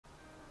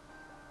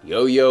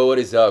Yo, what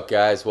is up,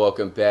 guys?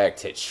 Welcome back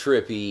to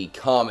Trippy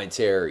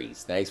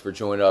Commentaries. Thanks for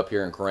joining up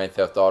here in Grand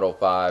Theft Auto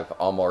 5.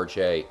 I'm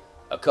RJ.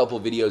 A couple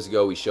videos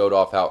ago, we showed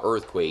off how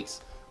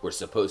earthquakes were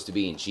supposed to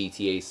be in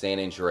GTA San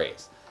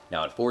Andreas.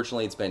 Now,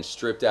 unfortunately, it's been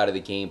stripped out of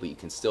the game, but you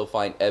can still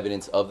find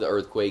evidence of the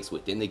earthquakes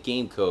within the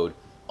game code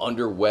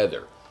under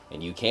weather.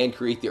 And you can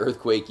create the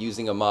earthquake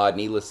using a mod.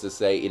 Needless to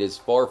say, it is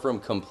far from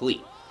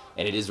complete.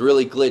 And it is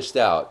really glitched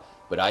out,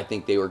 but I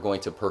think they were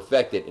going to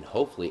perfect it and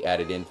hopefully add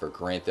it in for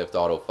Grand Theft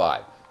Auto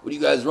 5. What are you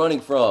guys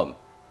running from?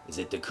 Is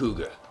it the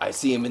cougar? I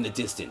see him in the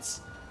distance.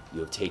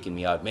 You have taken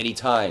me out many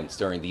times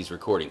during these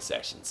recording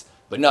sessions,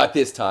 but not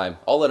this time.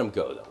 I'll let him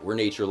go, though. We're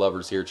nature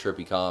lovers here,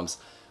 Trippy Comms.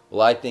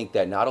 Well, I think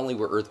that not only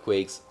were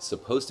earthquakes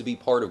supposed to be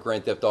part of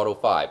Grand Theft Auto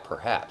 5,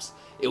 perhaps,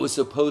 it was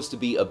supposed to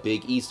be a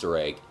big Easter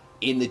egg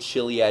in the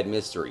Chiliad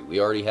mystery. We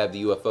already have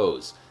the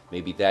UFOs.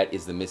 Maybe that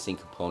is the missing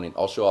component.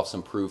 I'll show off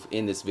some proof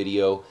in this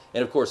video.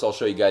 And of course, I'll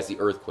show you guys the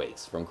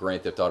earthquakes from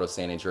Grand Theft Auto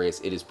San Andreas.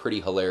 It is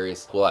pretty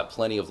hilarious. We'll have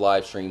plenty of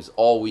live streams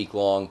all week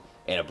long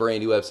and a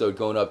brand new episode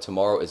going up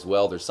tomorrow as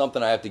well. There's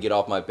something I have to get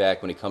off my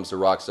back when it comes to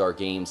Rockstar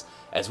Games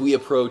as we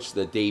approach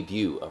the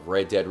debut of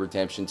Red Dead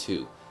Redemption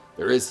 2.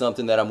 There is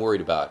something that I'm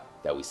worried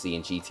about that we see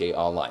in GTA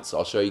Online. So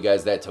I'll show you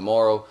guys that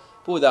tomorrow.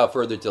 But without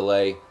further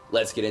delay,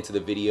 let's get into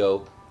the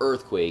video.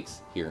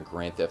 Earthquakes here in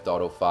Grand Theft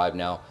Auto 5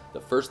 now.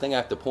 The first thing I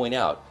have to point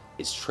out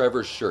is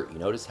Trevor's shirt. You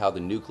notice how the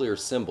nuclear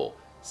symbol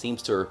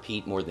seems to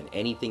repeat more than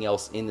anything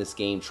else in this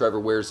game. Trevor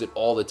wears it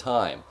all the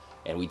time,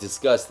 and we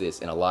discussed this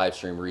in a live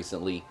stream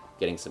recently,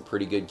 getting some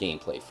pretty good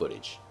gameplay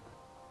footage.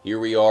 Here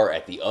we are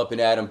at the Up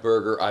and Adam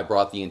Burger. I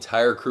brought the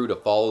entire crew to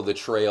follow the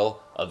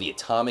trail of the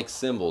atomic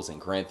symbols in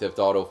Grand Theft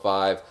Auto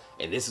 5,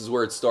 and this is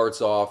where it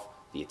starts off.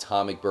 The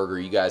Atomic Burger.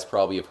 You guys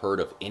probably have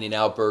heard of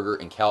In-N-Out Burger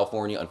in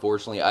California.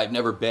 Unfortunately, I've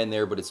never been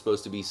there, but it's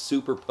supposed to be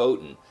super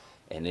potent.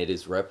 And it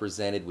is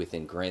represented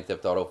within Grand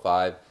Theft Auto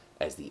 5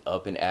 as the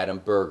Up and Adam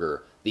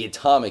Burger, the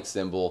atomic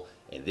symbol,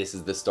 and this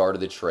is the start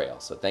of the trail.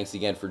 So thanks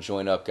again for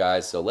joining up,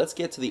 guys. So let's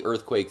get to the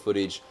earthquake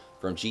footage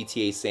from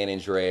GTA San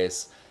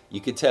Andreas.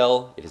 You could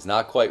tell it is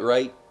not quite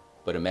right,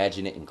 but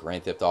imagine it in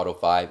Grand Theft Auto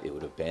 5. It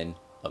would have been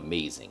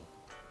amazing.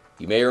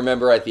 You may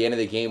remember at the end of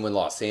the game when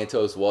Los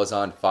Santos was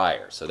on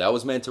fire. So that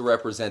was meant to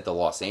represent the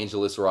Los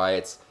Angeles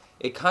riots.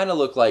 It kind of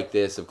looked like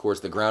this. Of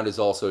course, the ground is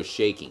also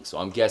shaking. So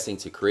I'm guessing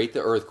to create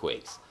the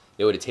earthquakes,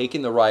 they would have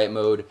taken the riot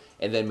mode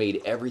and then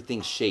made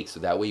everything shake. So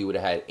that way you would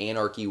have had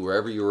anarchy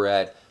wherever you were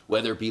at,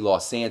 whether it be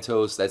Los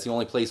Santos. That's the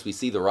only place we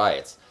see the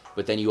riots.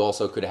 But then you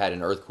also could have had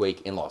an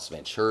earthquake in Las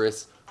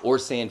Venturas or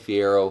San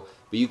Fierro.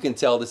 But you can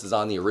tell this is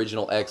on the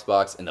original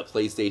Xbox and the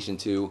PlayStation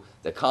 2.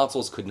 The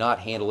consoles could not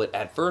handle it.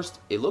 At first,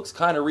 it looks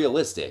kind of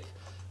realistic.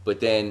 But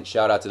then,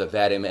 shout out to the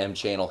VADMM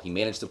channel. He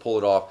managed to pull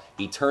it off.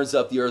 He turns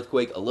up the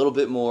earthquake a little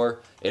bit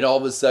more. And all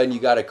of a sudden, you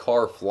got a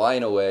car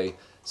flying away.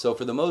 So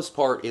for the most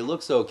part, it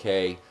looks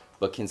okay.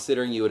 But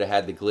considering you would have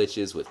had the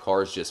glitches with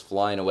cars just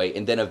flying away.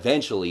 And then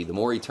eventually, the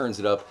more he turns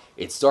it up,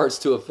 it starts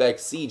to affect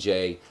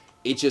CJ.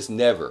 It just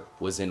never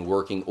was in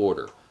working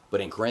order.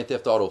 But in Grand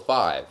Theft Auto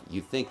 5,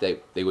 you'd think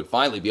that they would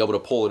finally be able to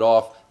pull it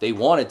off. They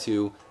wanted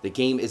to. The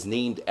game is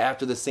named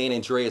after the San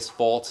Andreas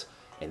Fault,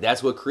 and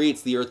that's what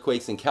creates the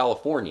earthquakes in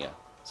California.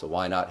 So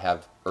why not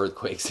have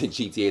earthquakes in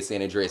GTA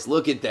San Andreas?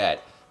 Look at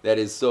that. That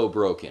is so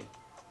broken.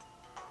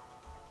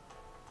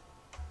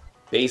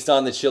 Based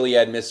on the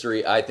Chiliad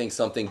mystery, I think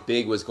something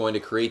big was going to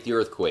create the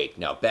earthquake.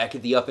 Now, back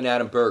at the Up and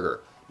Adam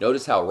Burger,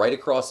 notice how right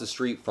across the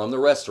street from the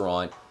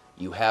restaurant,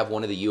 you have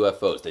one of the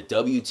UFOs, the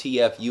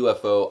WTF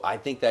UFO. I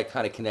think that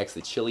kind of connects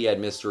the Chiliad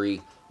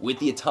mystery with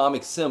the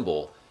atomic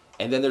symbol.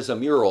 And then there's a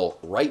mural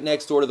right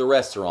next door to the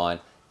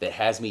restaurant that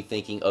has me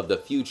thinking of the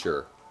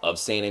future of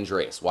San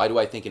Andreas. Why do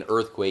I think an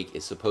earthquake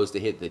is supposed to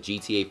hit the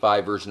GTA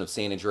 5 version of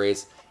San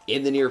Andreas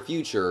in the near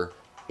future?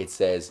 It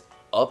says,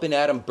 Up and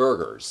Adam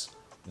Burgers,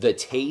 the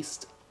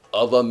taste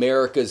of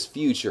America's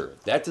future.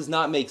 That does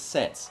not make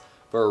sense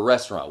for a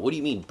restaurant. What do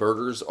you mean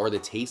burgers are the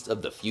taste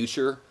of the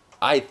future?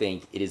 I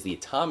think it is the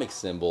atomic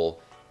symbol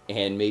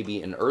and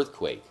maybe an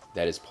earthquake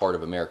that is part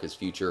of America's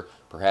future.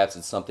 Perhaps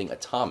it's something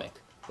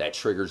atomic that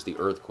triggers the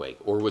earthquake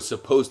or was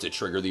supposed to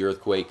trigger the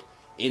earthquake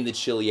in the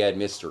Chiliad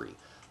mystery.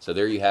 So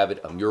there you have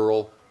it, a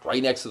mural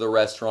right next to the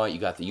restaurant. You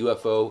got the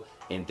UFO,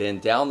 and then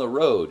down the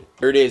road,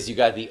 here it is. You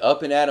got the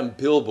Up and Adam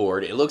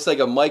billboard. It looks like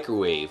a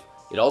microwave.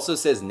 It also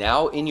says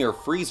now in your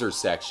freezer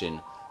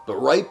section, but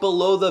right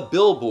below the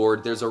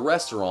billboard, there's a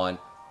restaurant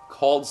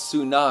called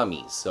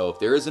Tsunami. So if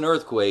there is an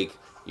earthquake,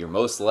 you're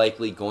most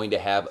likely going to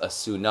have a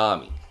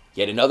tsunami.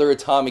 Yet another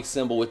atomic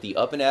symbol with the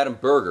Up and Adam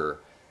Burger,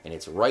 and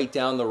it's right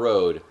down the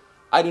road.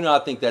 I do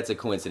not think that's a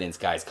coincidence,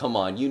 guys. Come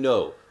on, you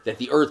know that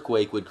the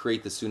earthquake would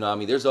create the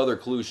tsunami. There's other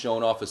clues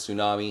showing off a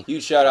tsunami.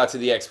 Huge shout out to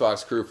the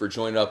Xbox crew for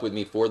joining up with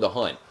me for the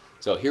hunt.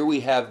 So here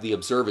we have the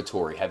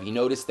observatory. Have you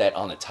noticed that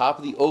on the top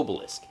of the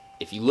obelisk,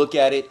 if you look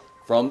at it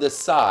from the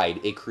side,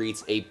 it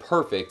creates a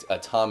perfect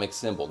atomic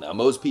symbol. Now,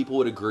 most people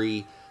would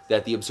agree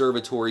that the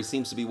observatory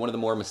seems to be one of the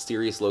more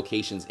mysterious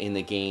locations in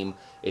the game.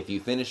 If you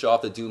finish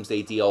off the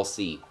Doomsday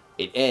DLC,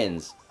 it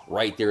ends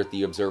right there at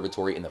the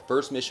observatory in the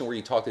first mission where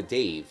you talk to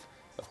Dave.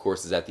 of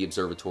course, is at the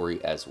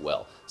observatory as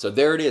well. So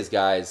there it is,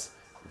 guys.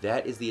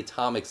 That is the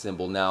atomic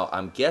symbol. Now,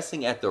 I'm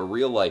guessing at the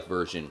real-life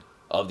version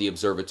of the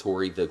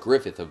observatory, the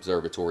Griffith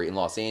Observatory in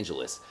Los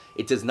Angeles,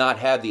 it does not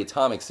have the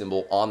atomic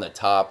symbol on the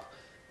top.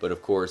 But,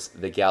 of course,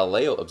 the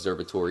Galileo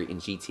Observatory in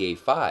GTA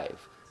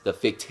 5, the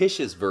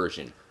fictitious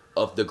version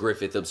of the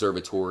Griffith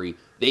Observatory,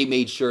 they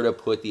made sure to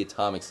put the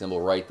atomic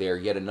symbol right there.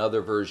 Yet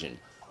another version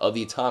of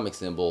the atomic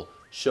symbol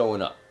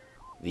showing up.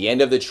 The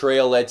end of the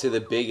trail led to the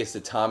biggest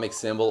atomic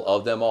symbol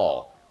of them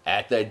all,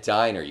 at the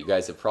diner. You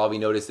guys have probably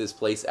noticed this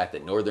place at the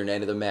northern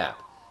end of the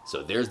map.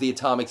 So there's the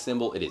atomic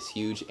symbol. It is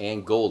huge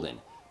and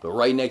golden. But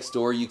right next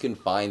door you can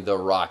find the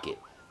rocket.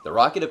 The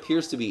rocket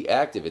appears to be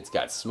active. It's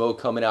got smoke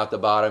coming out the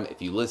bottom.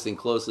 If you listen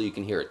closely, you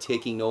can hear a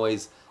ticking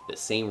noise, the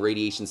same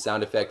radiation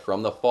sound effect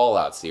from the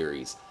Fallout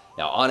series.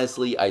 Now,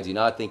 honestly, I do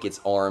not think it's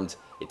armed.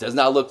 It does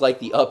not look like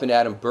the Up and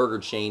Atom burger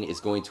chain is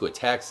going to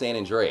attack San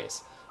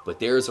Andreas. But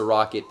there is a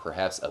rocket,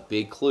 perhaps a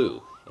big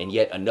clue, and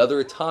yet another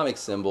atomic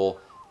symbol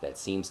that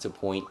seems to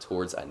point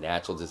towards a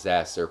natural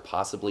disaster,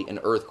 possibly an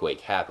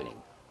earthquake happening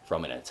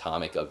from an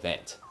atomic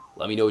event.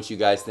 Let me know what you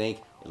guys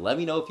think, and let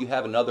me know if you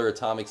have another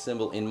atomic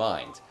symbol in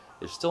mind.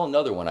 There's still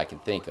another one I can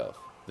think of.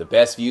 The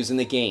best views in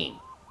the game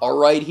are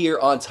right here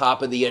on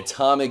top of the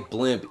atomic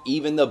blimp.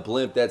 Even the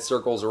blimp that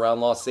circles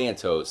around Los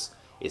Santos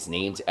is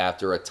named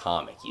after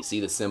atomic. You see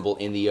the symbol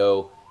in the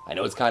O? I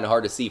know it's kind of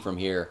hard to see from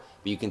here,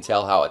 but you can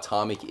tell how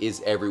atomic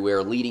is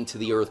everywhere, leading to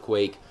the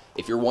earthquake.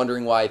 If you're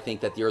wondering why I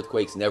think that the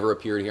earthquakes never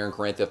appeared here in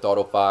Grand Theft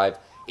Auto 5,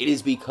 it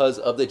is because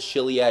of the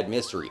Chiliad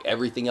mystery.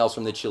 Everything else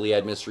from the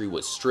Chiliad mystery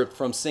was stripped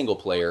from single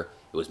player.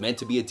 It was meant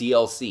to be a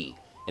DLC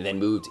and then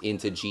moved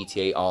into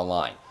GTA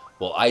Online.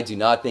 Well, I do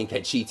not think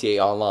that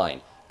GTA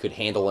Online could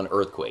handle an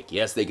earthquake.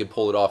 Yes, they could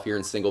pull it off here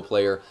in single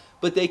player,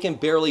 but they can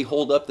barely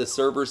hold up the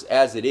servers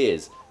as it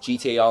is.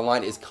 GTA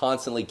Online is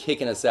constantly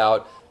kicking us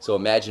out, so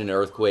imagine an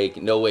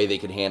earthquake. No way they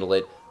could handle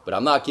it. But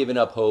I'm not giving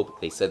up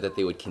hope. They said that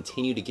they would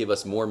continue to give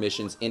us more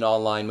missions in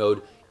online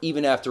mode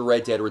even after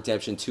Red Dead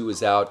Redemption 2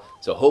 is out.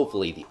 So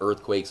hopefully the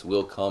earthquakes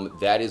will come.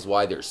 That is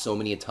why there's so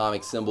many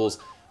atomic symbols.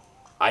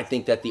 I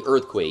think that the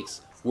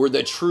earthquakes were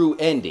the true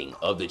ending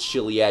of the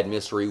Chiliad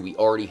mystery. We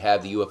already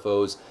have the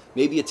UFOs.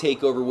 Maybe a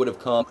takeover would have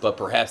come, but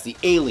perhaps the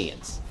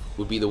aliens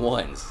would be the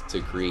ones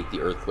to create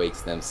the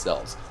earthquakes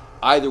themselves.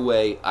 Either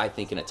way, I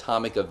think an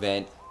atomic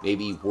event,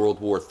 maybe World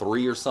War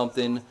III or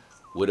something,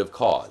 would have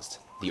caused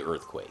the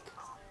earthquake.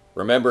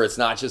 Remember, it's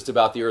not just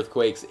about the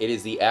earthquakes, it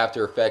is the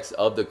after effects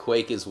of the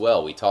quake as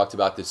well. We talked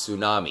about the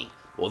tsunami.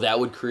 Well, that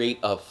would create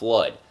a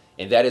flood.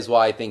 And that is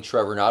why I think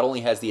Trevor not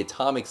only has the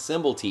atomic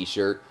symbol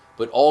t-shirt,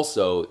 but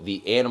also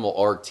the animal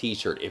arc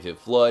t-shirt. If it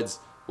floods,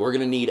 we're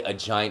going to need a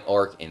giant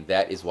arc, and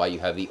that is why you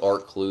have the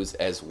arc clues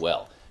as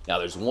well. Now,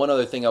 there's one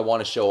other thing I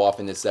want to show off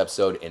in this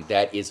episode, and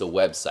that is a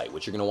website.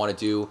 What you're going to want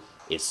to do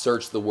is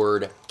search the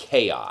word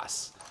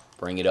chaos.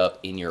 Bring it up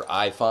in your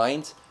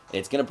iFind. And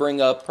it's going to bring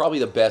up probably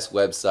the best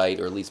website,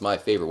 or at least my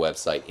favorite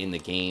website in the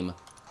game.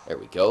 There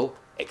we go.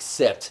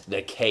 Accept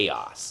the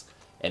chaos.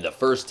 And the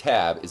first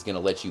tab is going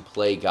to let you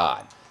play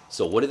God.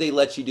 So what do they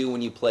let you do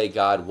when you play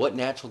God? What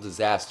natural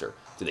disaster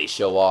do they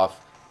show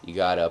off? You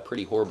got a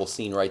pretty horrible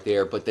scene right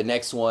there. But the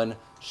next one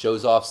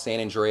shows off San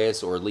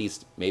Andreas, or at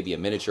least maybe a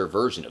miniature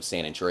version of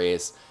San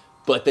Andreas.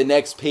 But the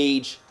next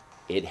page,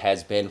 it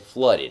has been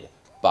flooded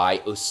by a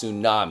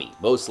tsunami,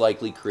 most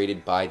likely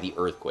created by the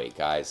earthquake,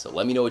 guys. So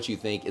let me know what you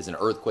think. Is an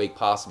earthquake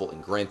possible in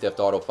Grand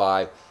Theft Auto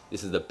 5?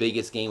 This is the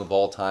biggest game of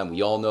all time.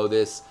 We all know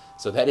this.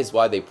 So that is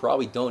why they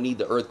probably don't need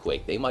the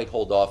earthquake. They might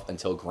hold off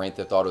until Grand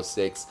Theft Auto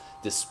 6,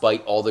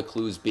 despite all the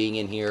clues being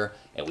in here.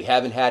 And we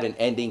haven't had an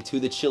ending to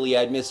the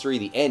Chiliad mystery.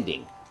 The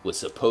ending was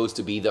supposed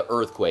to be the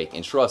earthquake.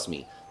 And trust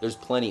me, there's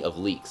plenty of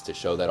leaks to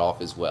show that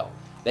off as well.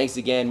 Thanks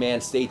again, man.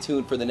 Stay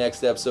tuned for the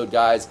next episode,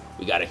 guys.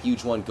 We got a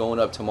huge one going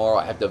up tomorrow.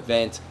 I have to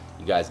vent.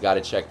 You guys got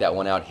to check that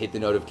one out. Hit the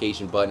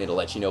notification button. It'll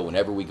let you know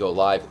whenever we go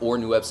live or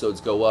new episodes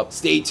go up.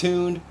 Stay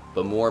tuned.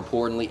 But more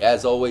importantly,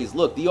 as always,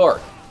 look, the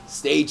Ark.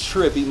 Stay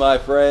trippy, my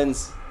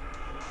friends.